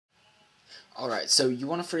Alright, so you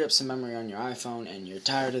want to free up some memory on your iPhone and you're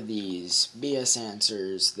tired of these BS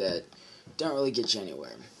answers that don't really get you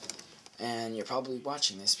anywhere. And you're probably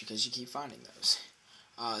watching this because you keep finding those.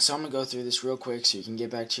 So I'm going to go through this real quick so you can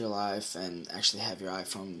get back to your life and actually have your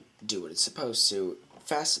iPhone do what it's supposed to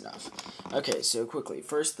fast enough. Okay, so quickly,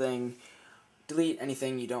 first thing, delete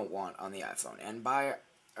anything you don't want on the iPhone. And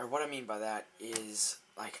what I mean by that is,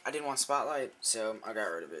 like, I didn't want Spotlight, so I got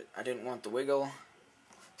rid of it. I didn't want the wiggle,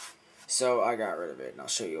 so I got rid of it, and I'll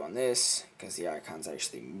show you on this, because the icons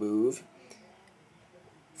actually move.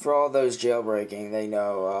 For all those jailbreaking, they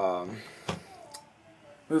know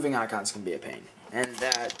moving icons can be a pain, and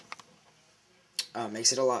that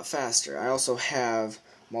makes it a lot faster. I also have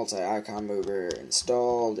multi-icon mover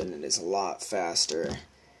installed, and it is a lot faster,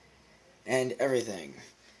 and everything.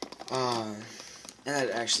 And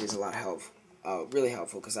that actually is a lot really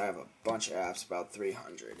helpful, because I have a bunch of apps, about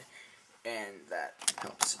 300. And that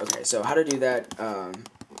helps. Okay, so how to do that,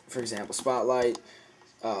 for example, Spotlight,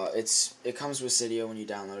 it comes with Cydia when you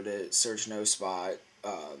download it. Search No Spot,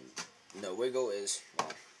 No Wiggle is,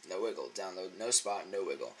 well, No Wiggle, download No Spot, No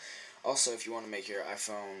Wiggle. Also, if you want to make your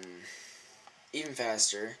iPhone even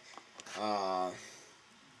faster,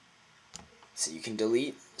 so you can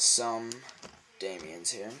delete some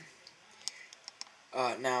Damiens here.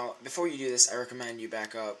 Now, before you do this, I recommend you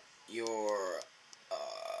back up your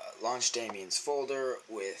Launch Damiens folder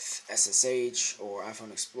with SSH or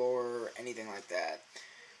iPhone Explorer, anything like that,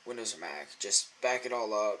 Windows or Mac. Just back it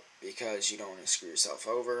all up because you don't want to screw yourself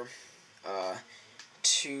over.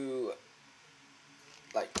 To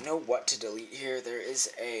know what to delete here, there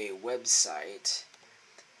is a website,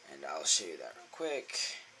 and I'll show you that real quick.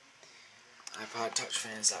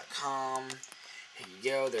 iPodTouchFans.com. Here you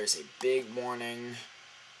go. There's a big warning.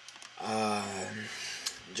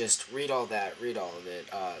 Just read all that, read all of it,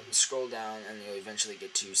 scroll down, and you'll eventually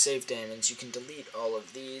get to Save Damiens. You can delete all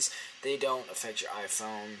of these. They don't affect your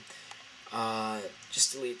iPhone.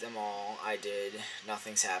 Just delete them all. I did.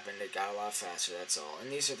 Nothing's happened. It got a lot faster, that's all. And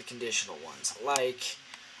these are the conditional ones, like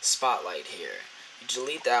Spotlight here. You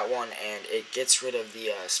delete that one, and it gets rid of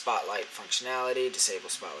the Spotlight functionality. Disable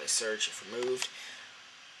Spotlight search if removed.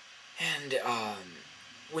 And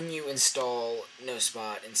when you install No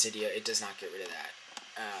Spot in Cydia, it does not get rid of that.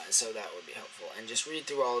 So that would be helpful. And just read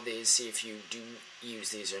through all of these, see if you do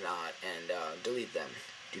use these or not, and delete them.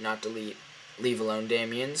 Do not delete Leave Alone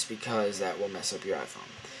Damiens, because that will mess up your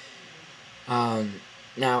iPhone.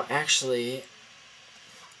 Now, actually,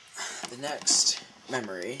 the next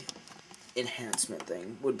memory enhancement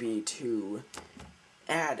thing would be to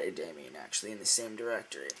add a Damien, actually, in the same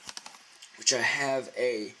directory, which I have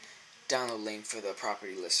a download link for the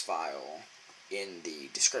property list file in the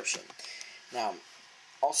description. Now,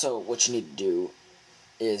 also, what you need to do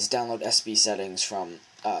is download SB settings from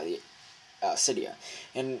the Cydia.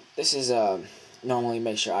 And this is normally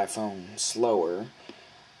makes your iPhone slower,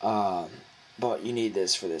 but you need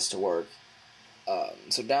this for this to work.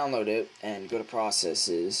 So download it and go to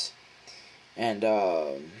Processes, and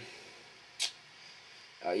you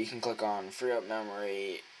can click on Free Up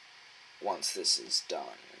Memory once this is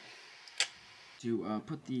done. To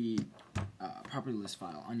put the property list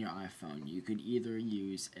file on your iPhone, you could either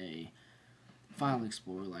use a file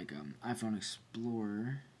explorer like iPhone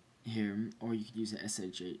Explorer here, or you could use a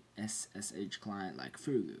SSH client like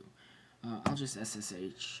Fugu. I'll just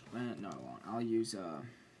SSH, no I won't, I'll use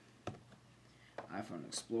iPhone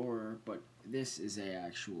Explorer, but this is a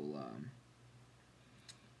actual,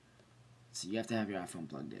 so you have to have your iPhone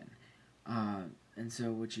plugged in. And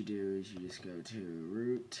so what you do is you just go to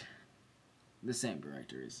root, the same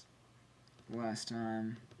directories last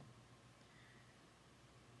time,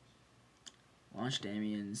 launch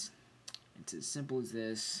Damiens. It's as simple as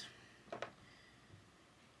this.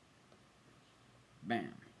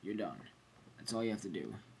 Bam, you're done. That's all you have to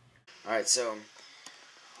do. Alright, so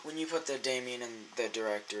when you put the Damien in the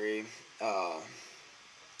directory,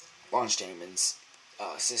 launch Damiens,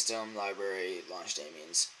 system, library, launch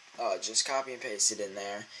Damiens, just copy and paste it in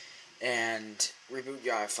there, and reboot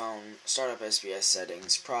your iPhone, start up SBS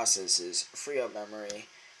settings, processes, free up memory.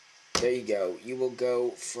 There you go. You will go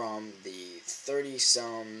from the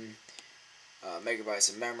 30-some megabytes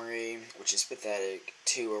of memory, which is pathetic,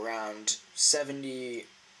 to around 70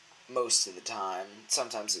 most of the time.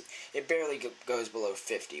 Sometimes it barely goes below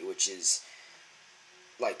 50, which is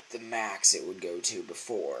like the max it would go to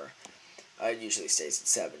before. It usually stays at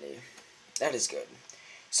 70. That is good.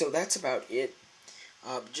 So that's about it.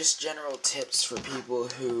 Just general tips for people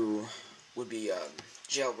who would be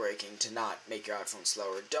jailbreaking to not make your iPhone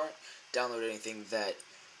slower. Don't download anything that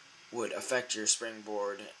would affect your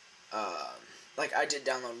Springboard. Like I did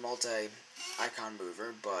download multi icon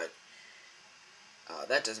mover, but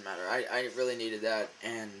that doesn't matter. I really needed that,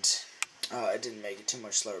 and it didn't make it too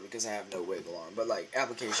much slower because I have no wiggle on. But like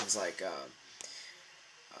applications like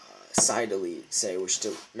side delete, say, which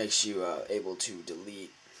makes you able to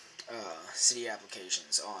delete city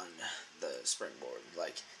applications on the Springboard,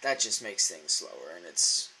 like that just makes things slower, and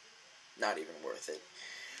it's not even worth it.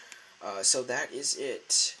 So that is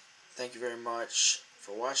it. Thank you very much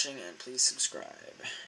for watching, and please subscribe.